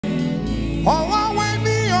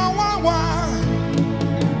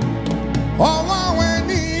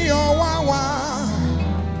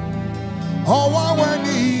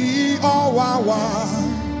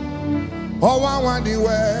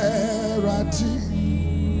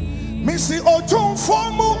Missy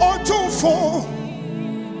Otumfomu,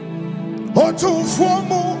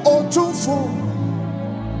 Otumfomu,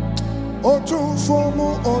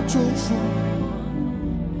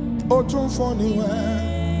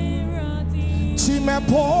 Time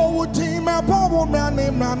po,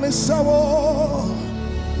 Mane Sawo,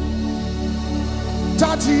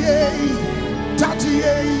 Tati,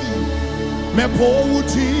 me po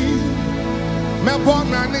wuti, me po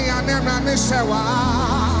Mane Sawa.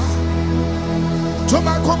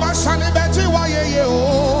 Toma koma sane beti wa ye o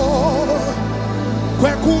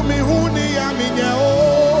kweku mi huni ya minye o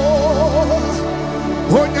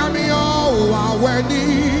onyami o aweni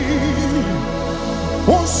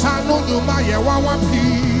o sanu nyuma ye wa pi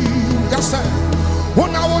yase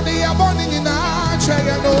ona wodi ya boni nyina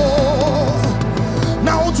cheye no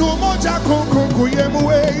na otu moja konkonko ye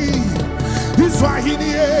muwe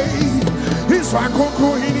Iswahili konko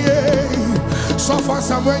so far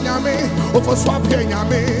somewhere nyame, over swap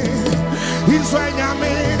nyame, Israel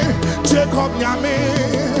nyame, Jacob nyame.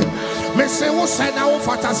 Me say wo say na wo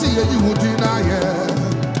fantasy you would deny.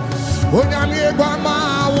 O nyame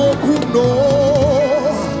gwama wo kuno,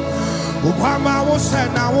 o gwama wo say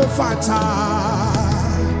na wo fanta,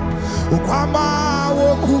 o gwama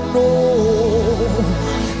wo kuno.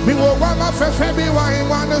 Mi wo gwama fefe bi wa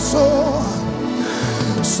inwane so.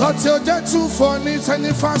 So till the two for needs and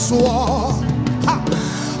if I saw.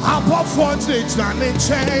 Above 4 days,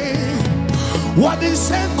 what is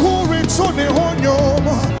saying? Cool, it's on the home.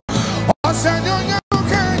 I said, you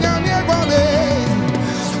can't near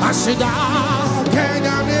I said, can't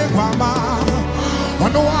near Grandma. I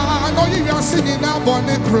know you are singing up on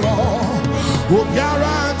the claw. Who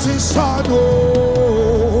guarantee Sado?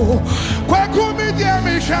 Quack me, dear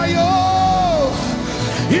Michael.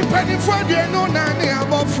 You penny for the no nanny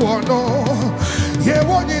above for no. Ye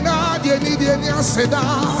woni na de ni de ni aseda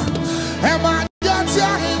e ma ya ti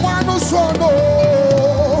ahwa no so no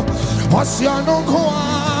osiano ko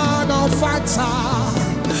ana fata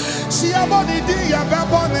si abodi di ya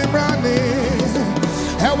bebo ni brani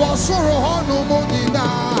e wo soro hono mo ni na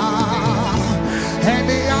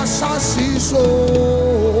eni asasi so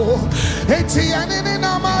eti eni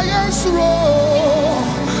na ma yesro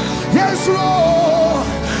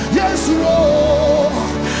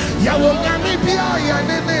ya wo nyame bia ya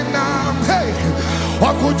ne nam hey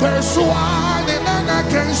okutesua ne nana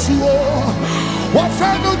kensuo wo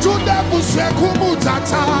fa no juda buseku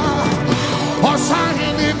mutata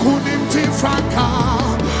osahini kunimti franka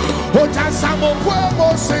otasamo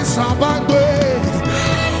puemo sensabandwe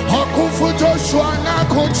okufu joshua na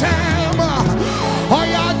kochema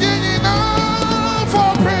oyadini na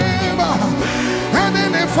for prima and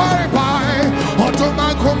in the fire by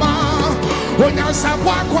otomakoma Onya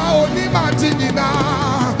sabwa kwa oni matinina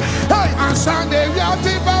hey ansande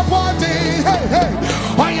yati babodi hey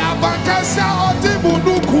oya bankasa oti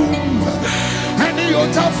bunukum eni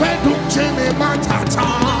yota fedu chini matata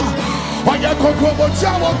oya kokobo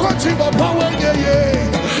chawo kochibo pawe yeye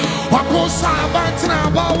wakosa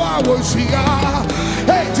bantina bawa woshia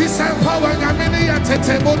hey Jesus power nyamini ya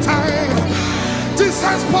tete motai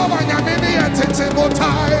Jesus power nyamini ya tete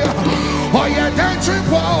motai Oh yeah, dancing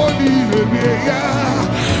for only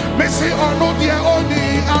yeah. Missy on no dear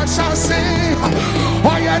only I shall say.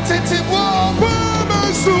 Oh yeah, titi wo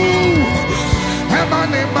bamasu.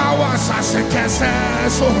 Emane mawa sase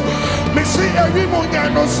keseso. Missy every monya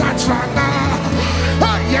no sachana.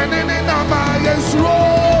 Ah yeah, nene na ma yesro.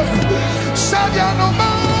 Sadia no ma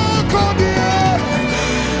kodie.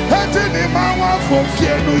 Etini mawa for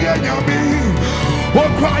fear no yenyami. Oh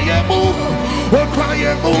cry move. Oh cry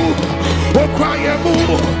move, oh cry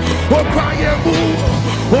move, oh cry move,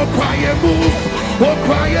 oh cry move, oh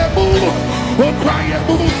cry move, oh cry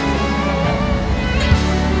move.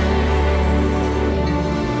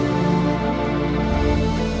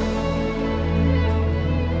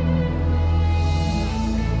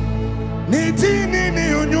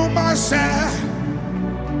 Ni unyuma se,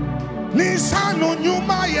 ni sanu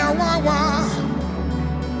nyuma ya wawa.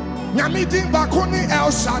 Nyamidi bakuni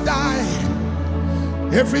El Shaddai.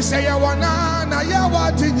 Every say ya wana na ya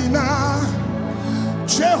wadinina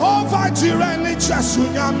Jehovah jireni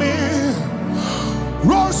chasunyami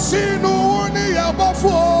Rosinu uni ya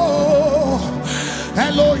bofo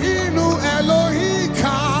Elohinu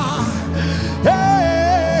Elohika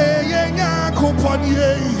Hey yenya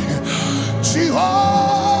kuponye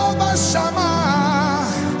Jehovah Shama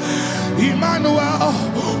Emmanuel,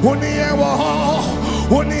 Uniewaho,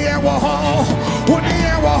 Uniewaho,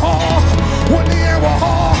 Uniewaho,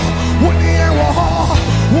 Uniewaho, Uniewaho,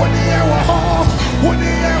 Uniewaho,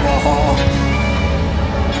 Uniewaho.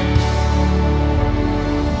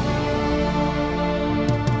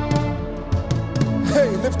 Hey,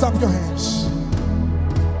 lift up your hands.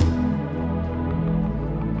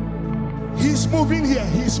 He's moving here,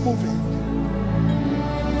 he's moving.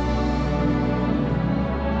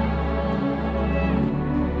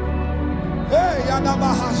 Hey,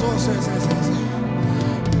 Yadabahazo says.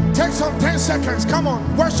 Take some 10 seconds. Come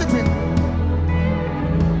on, worship him.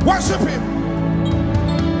 Worship him.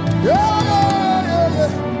 Yeah.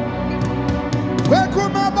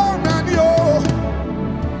 Welcome about Nanio.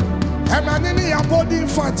 Emanini abodi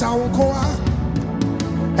fata unkoa.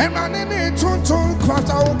 Emanini tuntun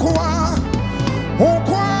fata unkoa.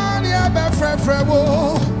 Unkoa ni ebe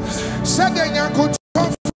frefrewo. Sede nyankutu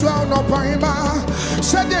no pahima.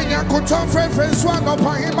 Sede nyankutu frefreswa no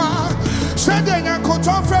pahima. Sede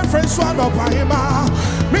nyankutu frefreswa no pahima.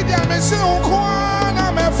 Media mesi unkoa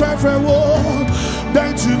na me frefrewo.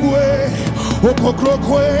 Dentibwe,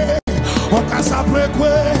 okokrokwe,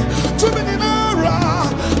 okasaprekwe. Tuminara.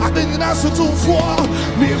 I didn't ask you to for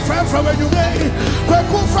me, friend from when you may,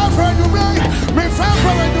 cool friend from you may, me friend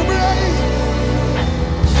from when you may.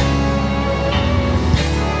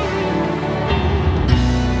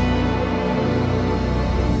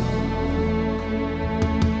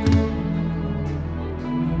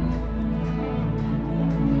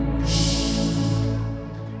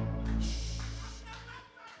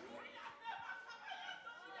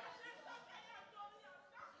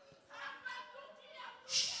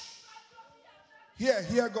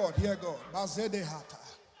 Hear God, hear God. Bazede hata.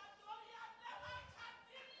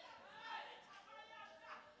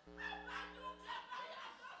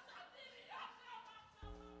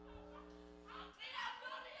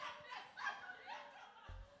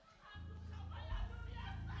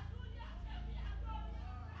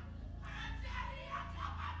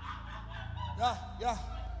 Yeah.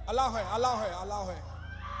 Allow her.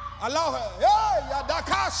 Yeah,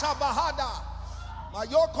 Yadakasha Bahada.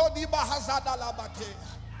 Mayoko di bahazada labate.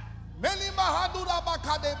 Meli mahadura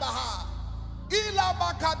bakade baha. Ila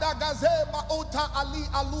bakada gaze mauta ali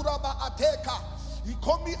aluraba ateka.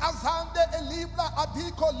 Ikomi azande elibra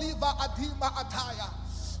adiko liva adima ataya.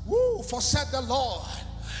 Woo, for said the Lord,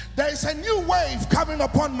 there is a new wave coming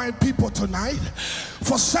upon my people tonight.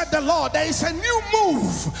 For said the Lord, there is a new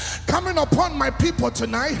move coming upon my people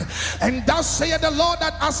tonight. And thus saith the Lord,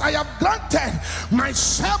 that as I have granted my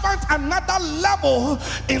servant another level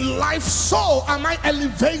in life, so am I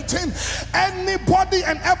elevating anybody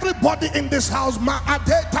and everybody in this house. Ma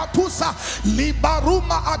adeta tusa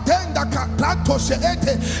libaruma adenda katrato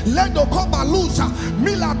sheete ledo kobaluza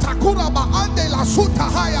mila takura ba ande la suta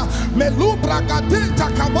haya melubra gadita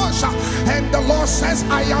kabosha. And the Lord says,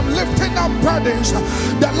 I am lifting up burdens.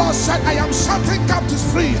 The Lord said, I am setting captives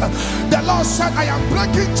free. The Lord said, I am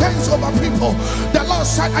breaking chains over people. The Lord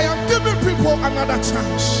said, I am giving people another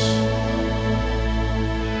chance.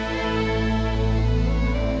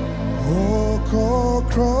 Oh, ko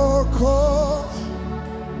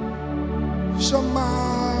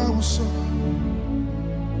Shama uso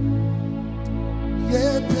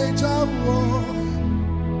ye peja wo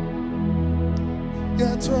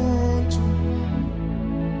ye tronto.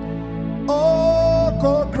 Oh,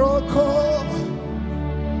 ko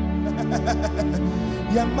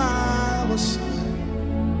Yamawas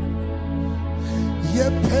Ye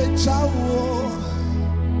Pechawo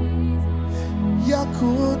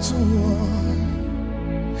Yakutu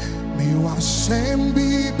Miwa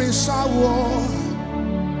Sembi Besawo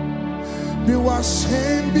Miwa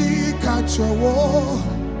Sembi Kachawo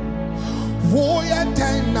Woya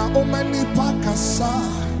Tena Omani Pakasa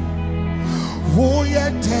Woya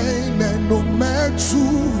Tena no Metu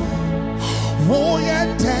Woye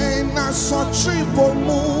tena so triple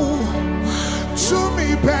move. To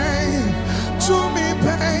me pain, to me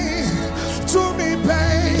pain, to me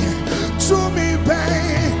pain, to me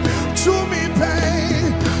pain, to me pain,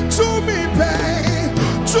 to me pain,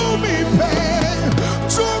 to me pain,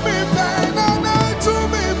 to me pain, no, to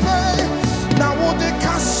me pain. Now what the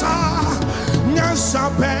casa, nyasa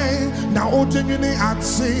pain. Now what you need at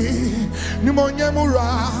sea, pneumonia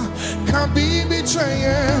mura. Can't be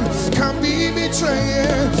betraying, can't be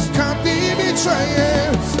betraying, can't be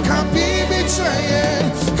betraying, can't be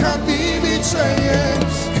betraying, can't be betraying,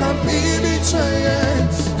 can't be betraying,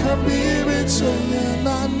 can't be betraying. I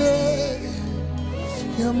know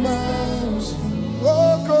your mouse.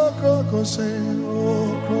 Oh, go, say,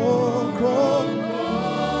 oh, go,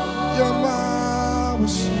 your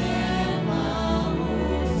mouse.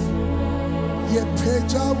 ye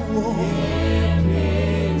pejawo.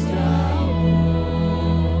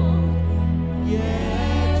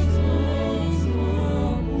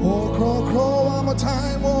 Oh, crow, crow, one more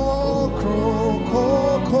time. Oh, crow,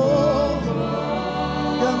 crow, crow.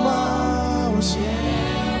 Yeah, mouse.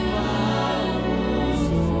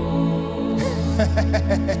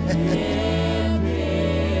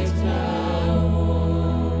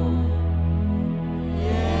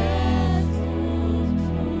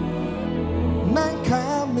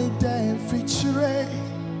 Nanka me day feature.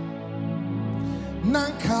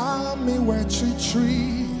 Nanka me wet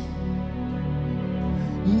tree.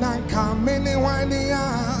 Nanka many wania.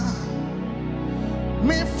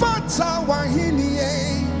 Me fata wahinie.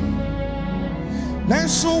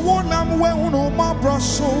 Nenso wonam we uno ma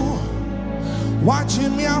broso.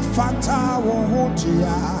 Watching me a fata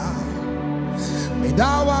wontia. Me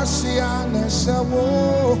dawa sia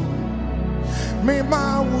nesewo. Me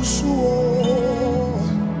ma wusuo.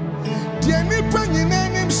 Die ni penyi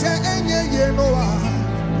nenim se enye ye noa.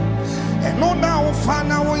 Eno na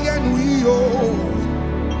ufana wo ye nu iyo.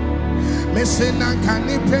 Me se nanka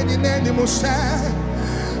ni penyi nenim se.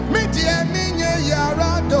 Me die ni nye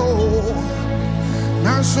yarado.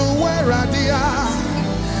 Nanso we radia.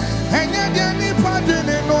 Enye die ni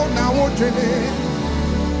padene no na wo dwene.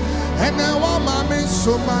 Ene wa mama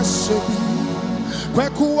so masebi.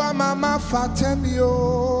 Kwekuwa mama fatemio.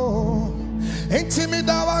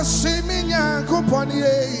 Intimida wa siminya kuponi.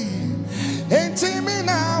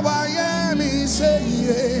 Intimina wa ye mi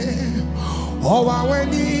seye. Owa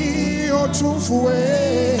weni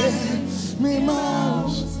otufuwe. Mi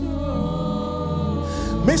mouse.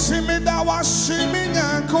 Misimida wa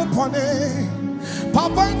siminya kuponi.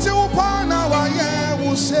 Papa nti upana wa ye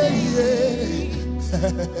museye.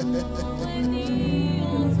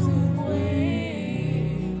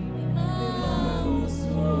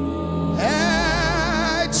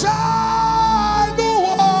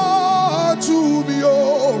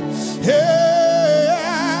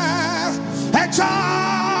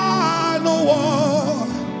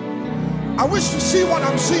 I wish you see what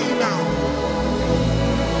I'm seeing now.